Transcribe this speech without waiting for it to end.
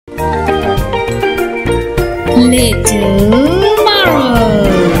Little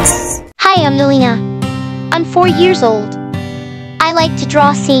Marvels. Hi, I'm Nalina. I'm 4 years old. I like to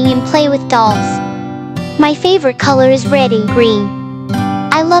draw, sing, and play with dolls. My favorite color is red and green.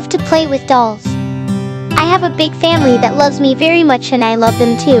 I love to play with dolls. I have a big family that loves me very much and I love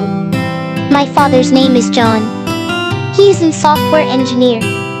them too. My father's name is John. He's a software engineer.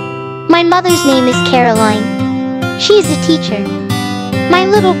 My mother's name is Caroline. She is a teacher. My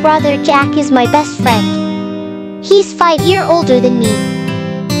little brother Jack is my best friend. He's 5 years older than me.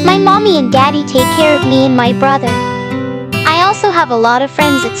 My mommy and daddy take care of me and my brother. I also have a lot of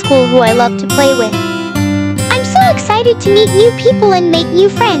friends at school who I love to play with. I'm so excited to meet new people and make new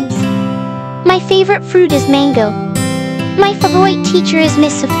friends. My favorite fruit is mango. My favorite teacher is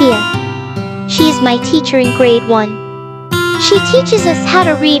Miss Sophia. She is my teacher in grade 1. She teaches us how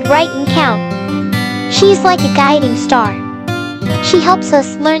to read, write, and count. She is like a guiding star. She helps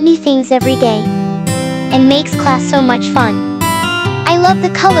us learn new things every day and makes class so much fun. I love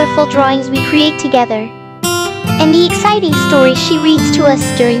the colorful drawings we create together and the exciting stories she reads to us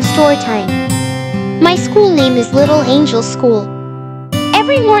during story time. My school name is Little Angel School.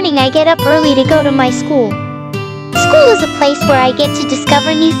 Every morning I get up early to go to my school. School is a place where I get to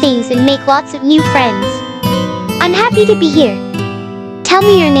discover new things and make lots of new friends. I'm happy to be here. Tell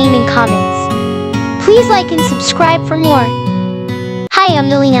me your name in comments. Please like and subscribe for more. Hi, I'm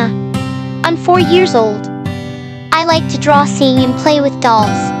Nalina. I'm 4 years old. I like to draw, sing, and play with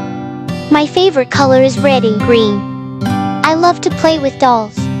dolls. My favorite color is red and green. I love to play with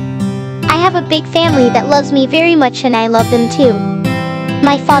dolls. I have a big family that loves me very much and I love them too.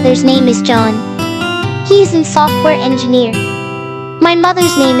 My father's name is John. He's a software engineer. My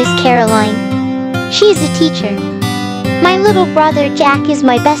mother's name is Caroline. She is a teacher. My little brother Jack is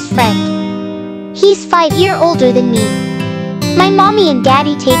my best friend. He's 5 years older than me. My mommy and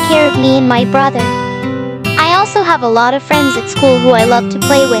daddy take care of me and my brother. I also have a lot of friends at school who I love to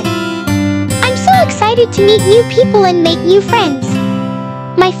play with. I'm so excited to meet new people and make new friends.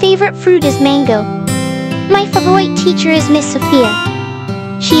 My favorite fruit is mango. My favorite teacher is Miss Sophia.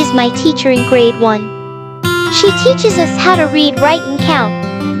 She is my teacher in grade 1. She teaches us how to read, write, and count.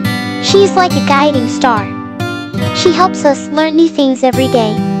 She is like a guiding star. She helps us learn new things every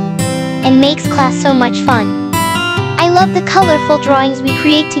day and makes class so much fun. I love the colorful drawings we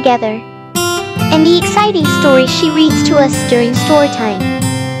create together and the exciting stories she reads to us during story time.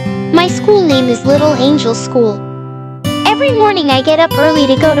 My school name is Little Angel School. Every morning I get up early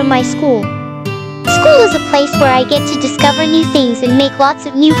to go to my school. School is a place where I get to discover new things and make lots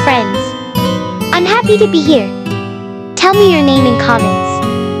of new friends. I'm happy to be here. Tell me your name in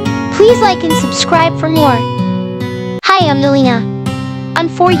comments. Please like and subscribe for more. Hi, I'm Nalina. I'm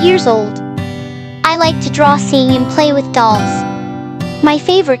 4 years old. I like to draw, sing, and play with dolls. My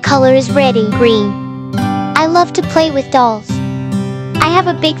favorite color is red and green. I love to play with dolls. I have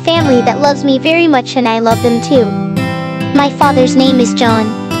a big family that loves me very much and I love them too. My father's name is John.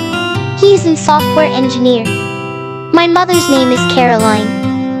 He's a software engineer. My mother's name is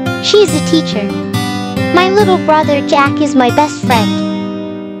Caroline. She is a teacher. My little brother Jack is my best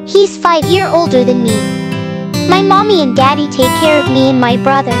friend. He's 5 years older than me. My mommy and daddy take care of me and my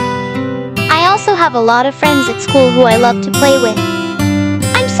brother. I also have a lot of friends at school who I love to play with.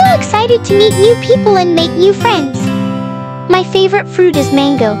 I'm so excited to meet new people and make new friends. My favorite fruit is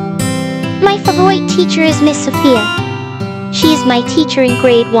mango. My favorite teacher is Miss Sophia. She is my teacher in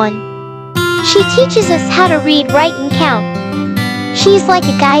grade 1. She teaches us how to read, write, and count. She is like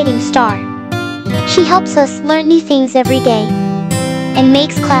a guiding star. She helps us learn new things every day and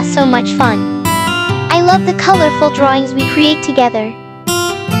makes class so much fun. I love the colorful drawings we create together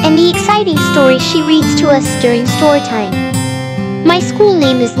and the exciting stories she reads to us during story time. My school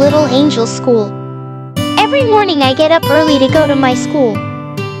name is Little Angel School. Every morning I get up early to go to my school.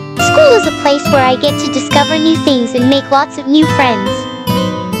 School is a place where I get to discover new things and make lots of new friends.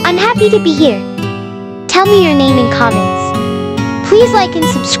 I'm happy to be here. Tell me your name in comments. Please like and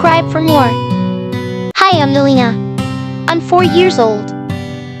subscribe for more. Hi, I'm Nalina. I'm 4 years old.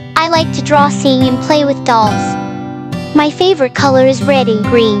 I like to draw, sing, and play with dolls. My favorite color is red and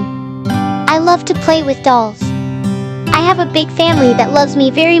green. I love to play with dolls. I have a big family that loves me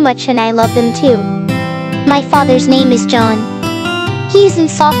very much and I love them too. My father's name is John. He's a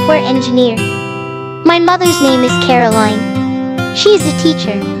software engineer. My mother's name is Caroline. She is a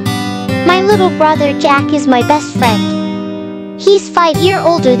teacher. My little brother Jack is my best friend. He's 5 years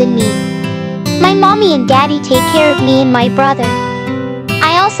older than me. My mommy and daddy take care of me and my brother.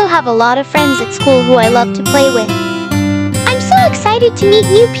 I also have a lot of friends at school who I love to play with. I'm so excited to meet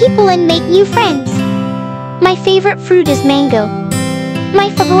new people and make new friends. My favorite fruit is mango. My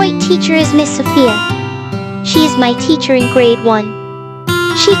favorite teacher is Miss Sophia. She is my teacher in grade 1.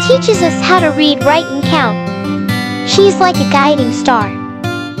 She teaches us how to read, write, and count. She is like a guiding star.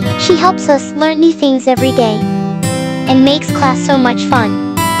 She helps us learn new things every day and makes class so much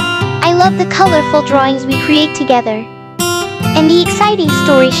fun. I love the colorful drawings we create together and the exciting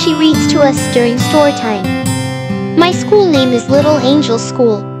stories she reads to us during story time. My school name is Little Angel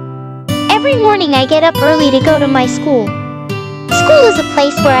School. Every morning I get up early to go to my school. School is a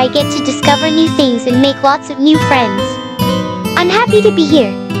place where I get to discover new things and make lots of new friends. I'm happy to be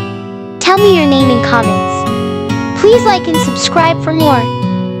here. Tell me your name in comments. Please like and subscribe for more.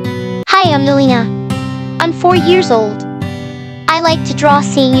 Hi, I'm Nalina. I'm 4 years old. I like to draw,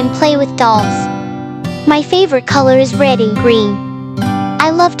 sing, and play with dolls. My favorite color is red and green.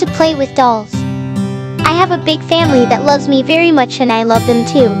 I love to play with dolls. I have a big family that loves me very much and I love them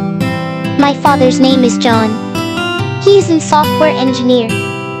too. My father's name is John. He's a software engineer.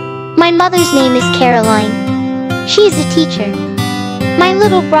 My mother's name is Caroline. She is a teacher. My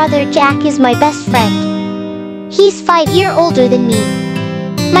little brother Jack is my best friend. He's 5 years older than me.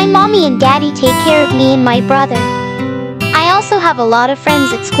 My mommy and daddy take care of me and my brother. I also have a lot of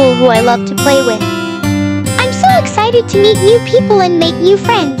friends at school who I love to play with. I'm so excited to meet new people and make new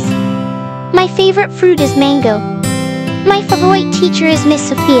friends. My favorite fruit is mango. My favorite teacher is Miss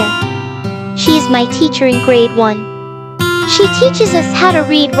Sophia. She is my teacher in grade 1. She teaches us how to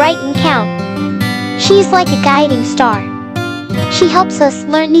read, write, and count. She is like a guiding star. She helps us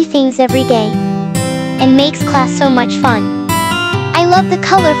learn new things every day and makes class so much fun. I love the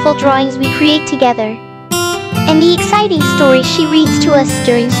colorful drawings we create together and the exciting stories she reads to us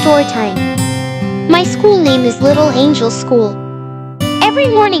during story time. My school name is Little Angel School. Every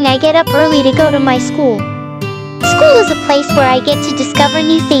morning I get up early to go to my school. School is a place where I get to discover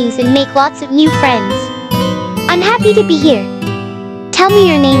new things and make lots of new friends. I'm happy to be here. Tell me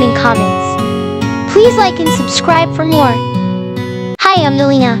your name in comments. Please like and subscribe for more. Hi, I'm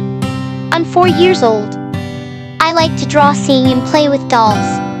Nalina. I'm 4 years old. I like to draw, sing, and play with dolls.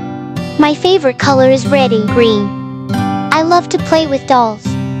 My favorite color is red and green. I love to play with dolls.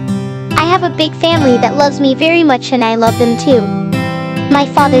 I have a big family that loves me very much and I love them too. My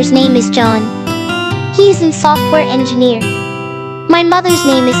father's name is John. He's a software engineer. My mother's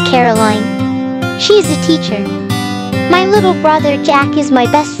name is Caroline. She is a teacher. My little brother Jack is my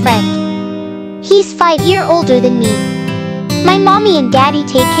best friend. He's 5 years older than me. My mommy and daddy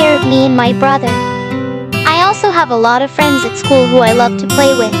take care of me and my brother. I also have a lot of friends at school who I love to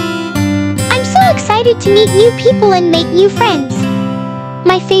play with. I'm so excited to meet new people and make new friends.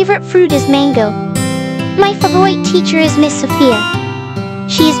 My favorite fruit is mango. My favorite teacher is Miss Sophia.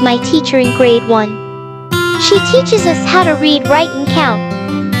 She is my teacher in grade 1. She teaches us how to read, write, and count.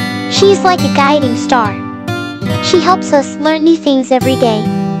 She is like a guiding star. She helps us learn new things every day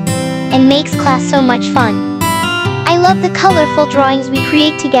and makes class so much fun. I love the colorful drawings we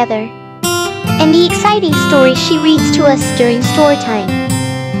create together and the exciting stories she reads to us during story time.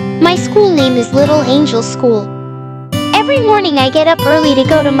 My school name is Little Angel School. Every morning I get up early to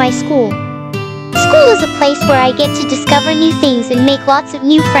go to my school. School is a place where I get to discover new things and make lots of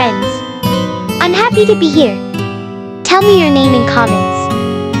new friends. I'm happy to be here. Tell me your name in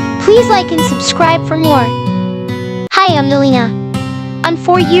comments. Please like and subscribe for more. Hi, I'm Nalina. I'm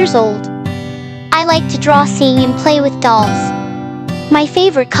 4 years old. I like to draw, sing, and play with dolls. My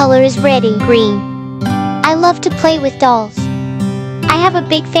favorite color is red and green. I love to play with dolls. I have a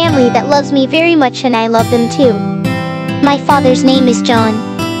big family that loves me very much and I love them too. My father's name is John.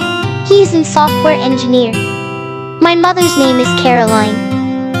 He's a software engineer. My mother's name is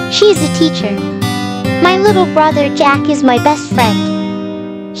Caroline. She is a teacher. My little brother Jack is my best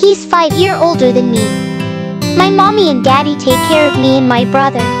friend. He's 5 years older than me. My mommy and daddy take care of me and my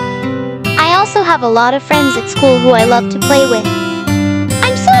brother. I also have a lot of friends at school who I love to play with.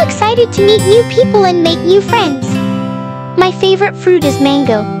 I'm so excited to meet new people and make new friends. My favorite fruit is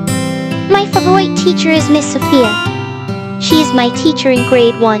mango. My favorite teacher is Miss Sophia. She is my teacher in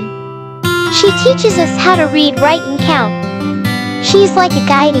grade 1. She teaches us how to read, write, and count. She is like a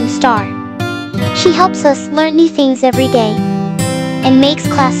guiding star. She helps us learn new things every day and makes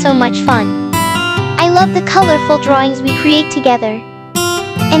class so much fun. I love the colorful drawings we create together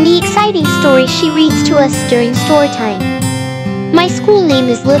and the exciting stories she reads to us during story time. My school name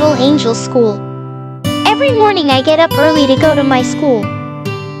is Little Angel School. Every morning I get up early to go to my school.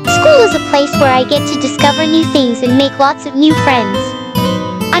 School is a place where I get to discover new things and make lots of new friends.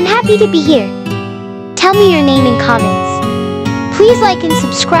 I'm happy to be here. Tell me your name in comments. Please like and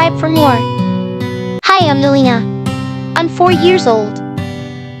subscribe for more. Hi, I'm Nalina. I'm 4 years old.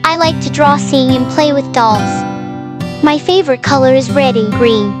 I like to draw, sing, and play with dolls. My favorite color is red and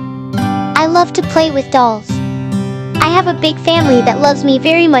green. I love to play with dolls. I have a big family that loves me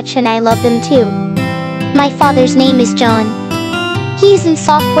very much and I love them too. My father's name is John. He is a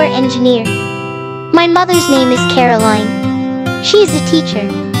software engineer. My mother's name is Caroline. She is a teacher.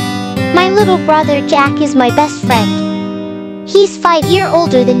 My little brother Jack is my best friend. He's 5 years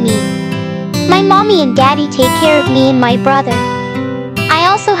older than me. My mommy and daddy take care of me and my brother. I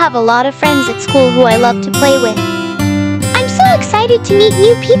also have a lot of friends at school who I love to play with. I'm so excited to meet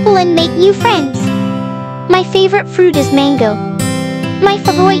new people and make new friends. My favorite fruit is mango. My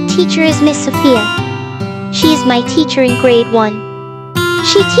favorite teacher is Miss Sophia. She is my teacher in grade 1.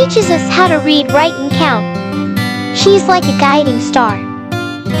 She teaches us how to read, write, and count. She is like a guiding star.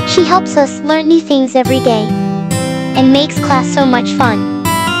 She helps us learn new things every day and makes class so much fun.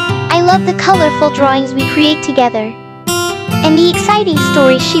 I love the colorful drawings we create together and the exciting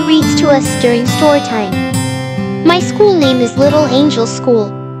stories she reads to us during story time. My school name is Little Angel School.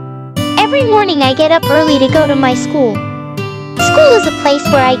 Every morning I get up early to go to my school. School is a place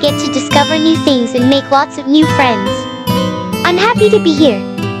where I get to discover new things and make lots of new friends. I'm happy to be here.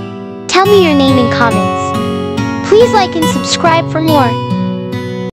 Tell me your name in comments. Please like and subscribe for more.